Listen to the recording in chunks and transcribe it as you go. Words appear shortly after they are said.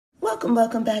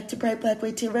Welcome back to Bright Black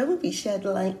White Tarot, where we shed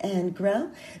light and grow.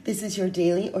 This is your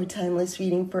daily or timeless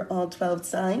reading for all 12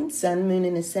 signs, Sun, Moon,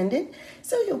 and Ascendant.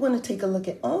 So you'll want to take a look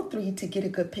at all three to get a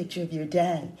good picture of your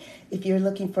day. If you're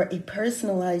looking for a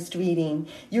personalized reading,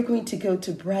 you're going to go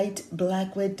to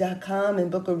brightblackwood.com and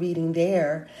book a reading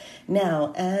there.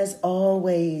 Now, as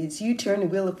always, you turn the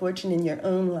wheel of fortune in your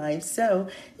own life, so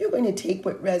you're going to take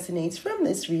what resonates from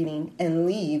this reading and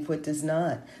leave what does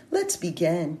not. Let's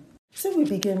begin. So we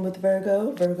begin with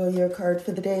Virgo. Virgo, your card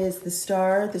for the day is the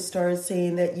Star. The Star is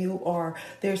saying that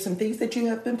there's some things that you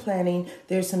have been planning.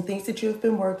 There's some things that you have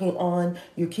been working on.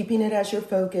 You're keeping it as your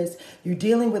focus. You're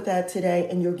dealing with that today,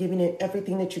 and you're giving it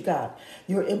everything that you got.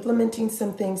 You're implementing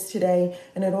some things today,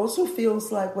 and it also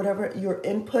feels like whatever you're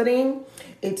inputting,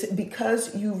 it's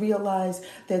because you realize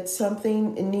that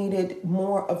something needed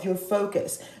more of your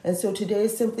focus. And so today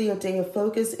is simply a day of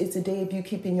focus. It's a day of you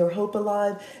keeping your hope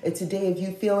alive. It's a day of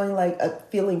you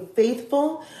feeling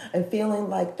faithful and feeling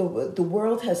like the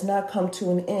world has not come to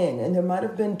an end. And there might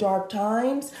have been dark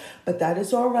times, but that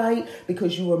is all right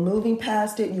because you were moving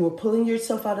past it. You were pulling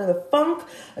yourself out of the funk,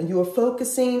 and you were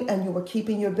focusing, and you were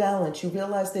keeping your balance. You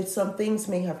realized that some things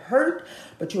may have hurt,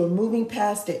 but you were moving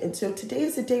past it. And so today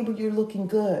is a day where you're looking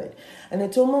good. And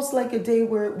it's almost like a day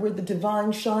where the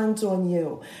divine shines on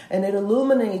you, and it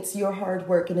illuminates your hard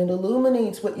work, and it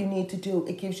illuminates what you need to do.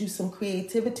 It gives you some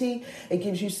creativity. It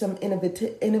gives you some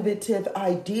innovative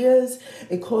ideas.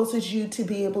 It causes you to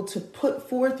be able to put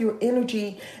forth your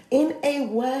energy in a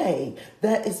way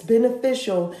that is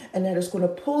beneficial and that is going to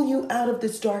pull you out of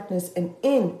this darkness and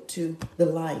into the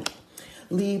light.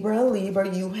 Libra,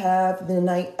 you have the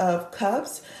Knight of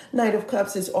Cups. Knight of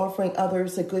Cups is offering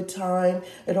others a good time.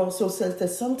 It also says that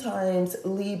sometimes,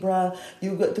 Libra,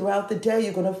 throughout the day,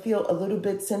 you're going to feel a little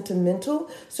bit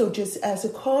sentimental. So just as a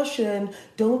caution,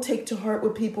 don't take to heart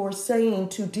what people are saying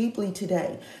too deeply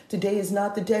today. Today is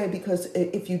not the day, because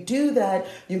if you do that,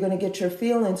 you're going to get your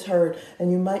feelings hurt,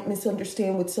 and you might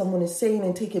misunderstand what someone is saying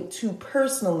and take it too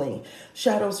personally.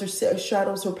 Shadows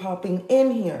are popping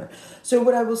in here. So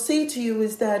what I will say to you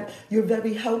is that you're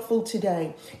very helpful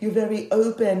today. You're very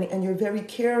open, and you're very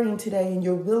caring today, and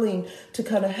you're willing to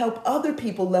kind of help other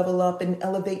people level up and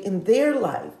elevate in their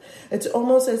life. It's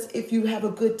almost as if you have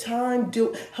a good time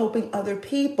helping other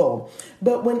people.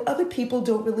 But when other people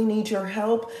don't really need your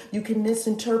help, you can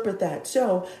misinterpret that.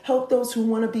 So help those who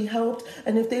want to be helped.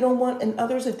 And if they don't want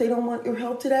your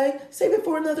help today, save it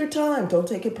for another time. Don't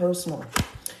take it personal.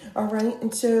 All right,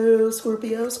 and so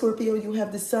Scorpio, you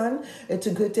have the Sun. It's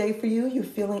a good day for you. You're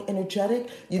feeling energetic.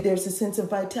 There's a sense of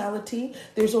vitality.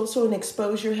 There's also an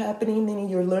exposure happening, meaning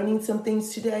you're learning some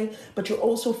things today, but you're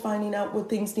also finding out what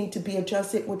things need to be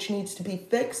adjusted, which needs to be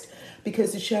fixed,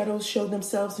 because the shadows show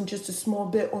themselves in just a small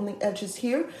bit on the edges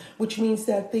here, which means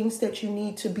that things that you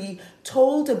need to be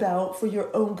told about for your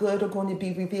own good are going to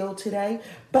be revealed today.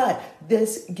 But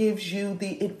this gives you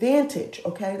the advantage,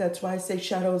 okay? That's why I say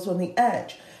shadows on the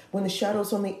edge. When the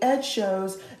shadows on the edge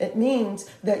shows, it means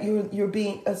that you're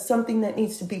being something that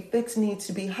needs to be fixed, needs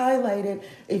to be highlighted.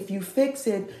 If you fix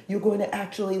it, you're going to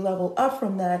actually level up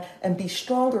from that and be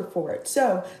stronger for it.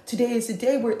 So today is a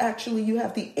day where actually you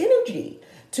have the energy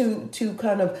to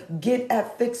kind of get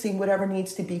at fixing whatever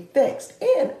needs to be fixed.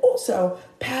 And also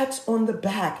pats on the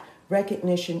back.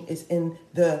 Recognition is in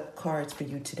the cards for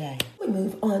you today. We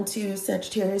move on to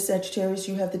Sagittarius. Sagittarius,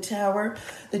 you have the Tower.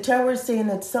 The Tower is saying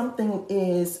that something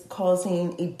is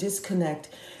causing a disconnect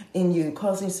in you,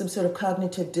 causing some sort of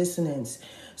cognitive dissonance.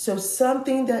 So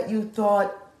something that you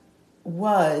thought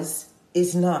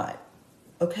is not.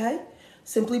 Okay?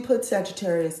 Simply put,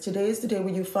 Sagittarius, today is the day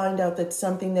where you find out that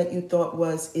something that you thought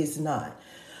is not.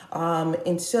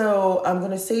 And so I'm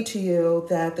going to say to you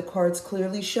that the cards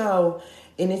clearly show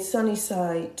in its sunny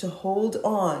side to hold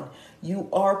on. You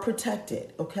are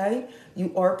protected, okay?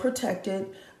 You are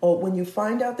protected. When you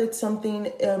find out that something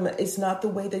is not the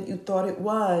way that you thought it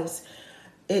was,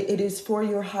 it is for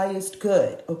your highest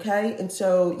good, okay? And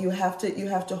so you have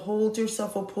to hold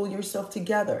yourself or pull yourself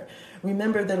together.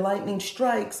 Remember, the lightning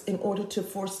strikes in order to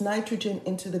force nitrogen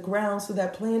into the ground so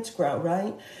that plants grow,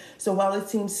 right? So while it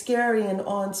seems scary and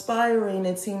awe-inspiring,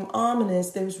 it seems ominous,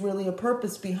 there's really a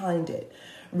purpose behind it.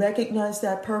 Recognize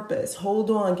that purpose. Hold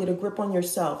on. Get a grip on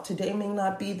yourself. Today may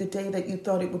not be the day that you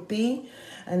thought it would be.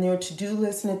 And your to-do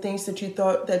list and the things that you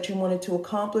thought that you wanted to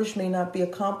accomplish may not be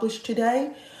accomplished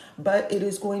today. But it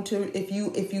is going to, if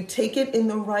you take it in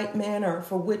the right manner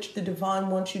for which the divine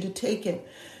wants you to take it,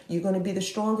 you're going to be the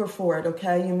stronger for it,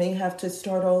 okay? You may have to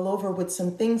start all over with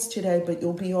some things today, but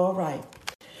you'll be all right.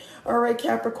 All right,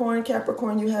 Capricorn.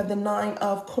 Capricorn, you have the Nine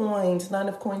of Coins. Nine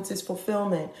of Coins is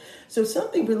fulfillment. So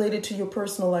something related to your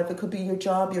personal life. It could be your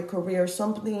job, your career.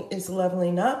 Something is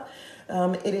leveling up.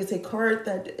 It is a card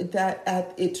that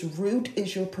at its root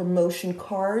is your promotion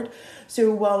card.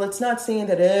 So while it's not saying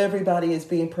that everybody is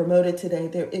being promoted today,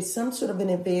 there is some sort of an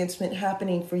advancement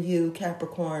happening for you,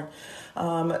 Capricorn.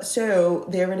 So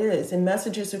there it is. And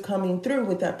messages are coming through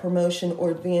with that promotion or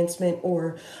advancement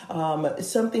or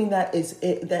something that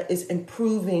is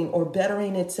improving or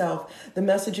bettering itself. The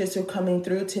messages are coming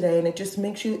through today, and it just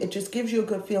gives you a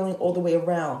good feeling all the way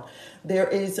around. There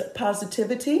is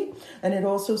positivity, and it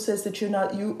also says that you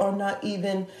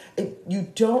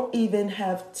don't even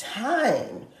have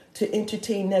time to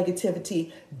entertain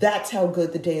negativity. That's how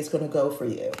good the day is going to go for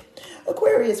you.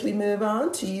 Aquarius, we move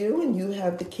on to you, and you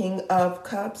have the King of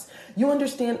Cups. You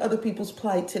understand other people's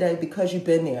plight today because you've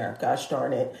been there. Gosh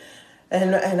darn it.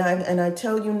 And I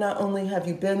tell you, not only have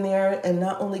you been there, and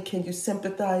not only can you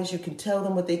sympathize, you can tell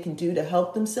them what they can do to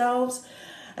help themselves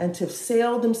and to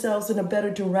sail themselves in a better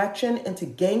direction and to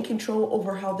gain control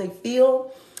over how they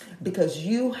feel, because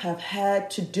you have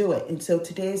had to do it. And so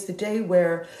today is the day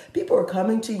where people are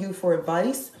coming to you for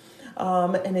advice.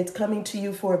 And it's coming to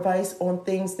you for advice on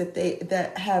things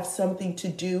that have something to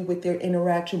do with their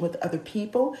interaction with other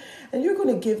people. And you're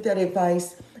going to give that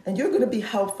advice, and you're going to be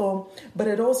helpful. But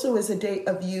it also is a day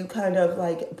of you kind of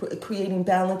like creating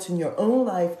balance in your own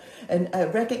life and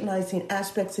recognizing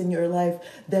aspects in your life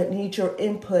that need your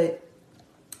input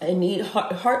and need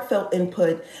heartfelt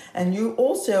input. And you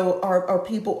also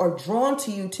people are drawn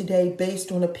to you today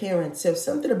based on appearance. So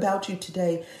something about you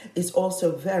today is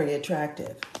also very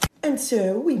attractive. And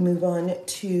so we move on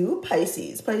to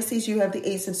Pisces. Pisces, you have the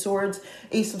Ace of Swords.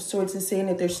 Ace of Swords is saying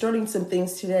that they're starting some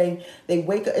things today. They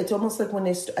wake up. It's almost like when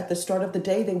at the start of the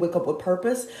day, they wake up with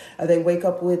purpose. They wake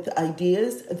up with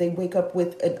ideas. They wake up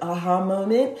with an aha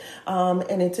moment.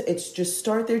 And it's just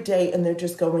start their day and they're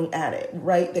just going at it,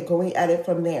 right? They're going at it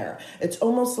from there. It's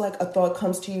almost like a thought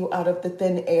comes to you out of the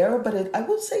thin air. But I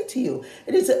will say to you,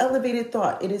 it is an elevated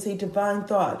thought. It is a divine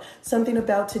thought. Something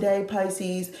about today,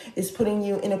 Pisces, is putting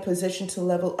you in a position to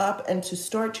level up and to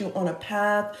start you on a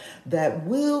path that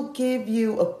will give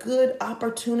you a good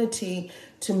opportunity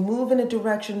to move in a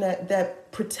direction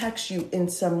that protects you in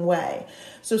some way.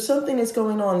 So something is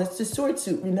going on. It's the sword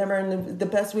suit. Remember, and the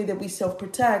best way that we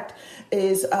self-protect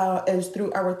is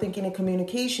through our thinking and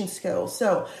communication skills.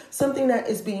 So something that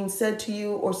is being said to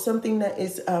you, or something that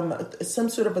is some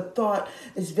sort of a thought,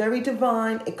 is very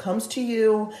divine. It comes to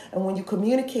you, and when you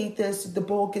communicate this, the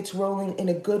ball gets rolling in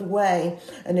a good way,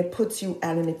 and it puts you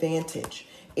at an advantage.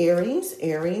 Aries,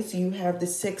 you have the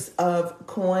Six of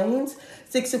Coins.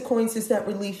 Six of Coins is that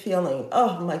relief feeling.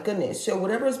 Oh my goodness. So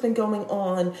whatever has been going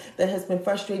on that has been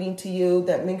frustrating to you,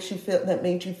 that made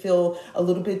you feel a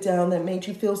little bit down, that made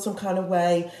you feel some kind of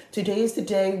way, today is the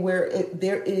day where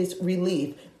there is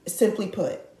relief. Simply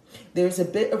put, there's a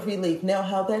bit of relief. Now,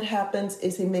 how that happens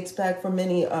is a mixed bag for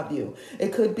many of you.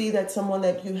 It could be that someone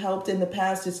that you helped in the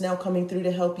past is now coming through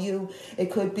to help you.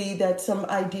 It could be that some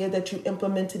idea that you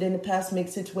implemented in the past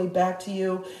makes its way back to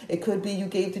you. It could be you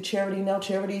gave to charity. Now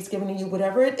charity is giving you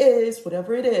whatever it is,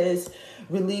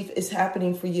 relief is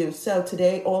happening for you. So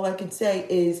today, all I can say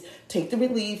is take the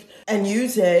relief and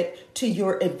use it to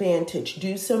your advantage.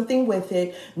 Do something with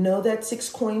it. Know that 6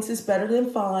 coins is better than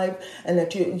 5, and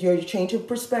that your change of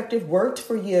perspective worked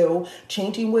for you.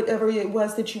 Changing whatever it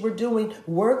was that you were doing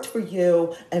worked for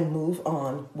you, and move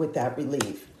on with that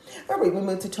relief. All right, we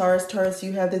move to Taurus. Taurus,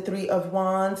 you have the Three of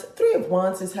Wands. Three of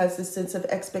Wands has this sense of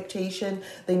expectation.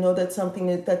 They know that something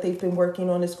that they've been working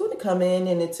on is going to come in,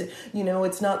 and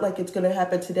it's not like it's going to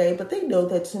happen today, but they know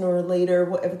that sooner or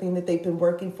later, everything that they've been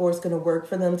working for is going to work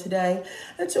for them today.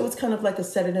 And so it's kind of like a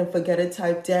set it and forget it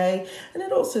type day. And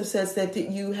it also says that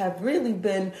you have really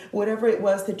been, whatever it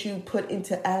was that you put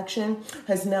into action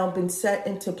has now been set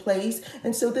into place.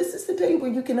 And so this is the day where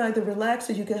you can either relax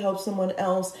or you can help someone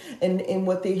else in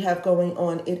what they have going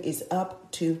on. It is up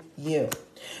to you.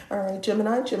 All right,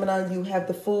 Gemini, you have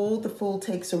the Fool. The Fool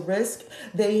takes a risk.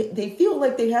 They feel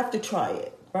like they have to try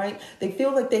it, right? They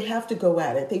feel like they have to go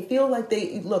at it. They feel like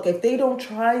if they don't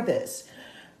try this,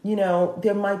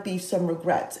 there might be some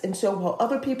regrets. And so while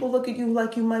other people look at you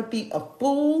like you might be a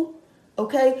fool,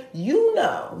 okay, you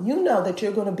know that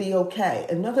you're going to be okay.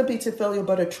 Another beats a failure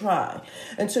but a try.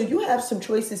 And so you have some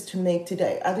choices to make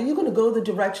today. Either you're going to go the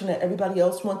direction that everybody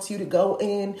else wants you to go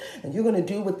in, and you're going to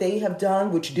do what they have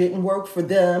done, which didn't work for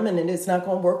them, and it's not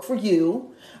going to work for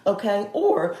you. okay?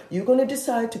 Or you're going to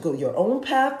decide to go your own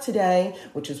path today,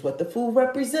 which is what the Fool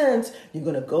represents. You're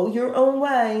going to go your own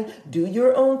way, do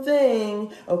your own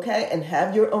thing, okay? And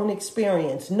have your own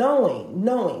experience,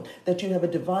 knowing that you have a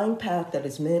divine path that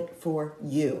is meant for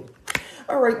you.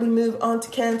 All right, we move on to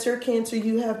Cancer. Cancer,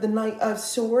 you have the Knight of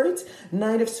Swords.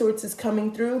 Knight of Swords is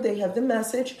coming through. They have the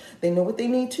message. They know what they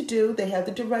need to do. They have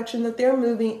the direction that they're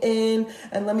moving in.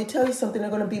 And let me tell you something,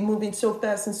 they're going to be moving so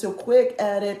fast and so quick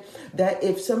at it that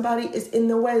if somebody is in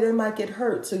the way, they might get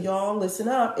hurt. So y'all listen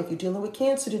up. If you're dealing with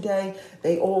Cancer today,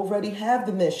 they already have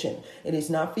the mission. It is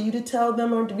not for you to tell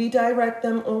them or to redirect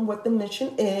them on what the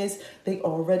mission is. They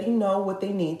already know what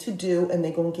they need to do, and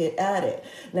they're going to get at it.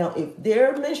 Now, if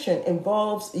their mission involves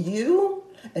you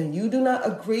and you do not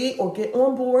agree or get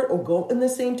on board or go in the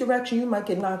same direction, you might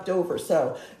get knocked over.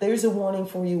 So there's a warning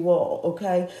for you all,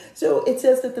 okay? So it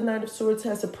says that the Knight of Swords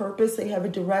has a purpose. They have a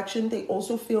direction. They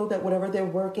also feel that whatever they're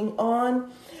working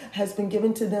on has been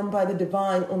given to them by the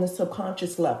divine on the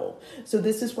subconscious level. So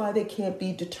this is why they can't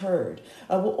be deterred.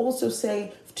 I will also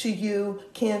say to you,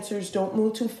 Cancers, don't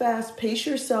move too fast. Pace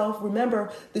yourself.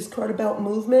 Remember, this card about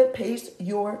movement, pace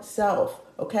yourself.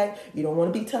 Okay? You don't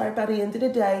want to be tired by the end of the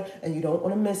day, and you don't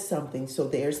want to miss something. So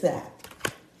there's that.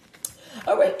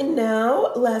 All right, and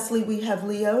now, lastly, we have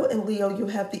Leo. And Leo, you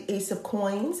have the Ace of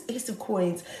Coins. Ace of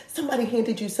Coins. Somebody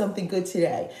handed you something good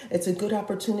today. It's a good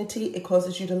opportunity. It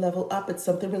causes you to level up. It's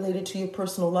something related to your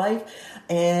personal life.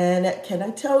 And can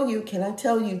I tell you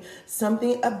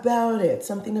something about it?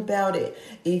 Something about it.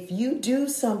 If you do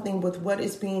something with what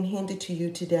is being handed to you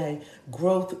today,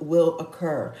 growth will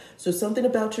occur. So something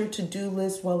about your to-do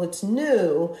list, while it's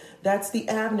new, that's the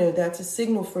avenue. That's a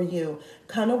signal for you.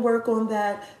 Kind of work on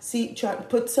that. See, try to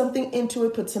put something into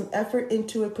it, put some effort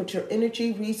into it, put your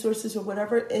energy, resources, or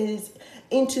whatever it is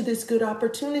into this good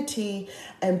opportunity,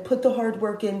 and put the hard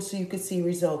work in so you can see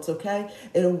results, okay?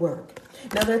 It'll work.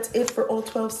 Now that's it for all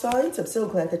 12 signs. I'm so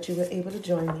glad that you were able to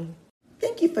join me.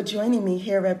 Thank you for joining me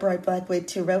here at Bright Blackwood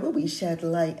Tarot, where we shed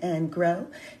light and grow.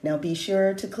 Now be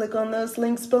sure to click on those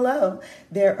links below.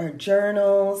 There are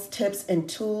journals, tips, and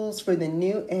tools for the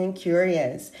new and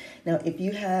curious. Now, if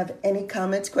you have any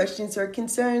comments, questions, or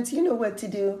concerns, you know what to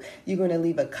do. You're going to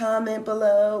leave a comment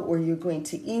below, or you're going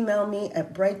to email me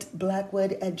at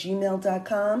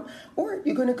brightblackwood@gmail.com, or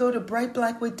you're going to go to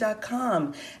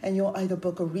brightblackwood.com, and you'll either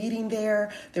book a reading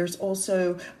there. There's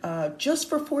also, just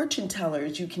for fortune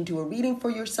tellers, you can do a reading for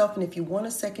yourself, and if you want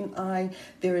a second eye,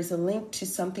 there is a link to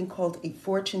something called a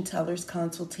fortune teller's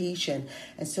consultation,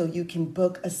 and so you can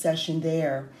book a session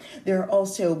there. There are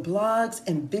also blogs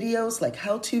and videos, like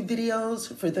how-to videos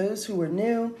for those who are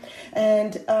new,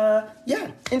 and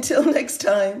until next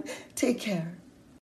time, take care.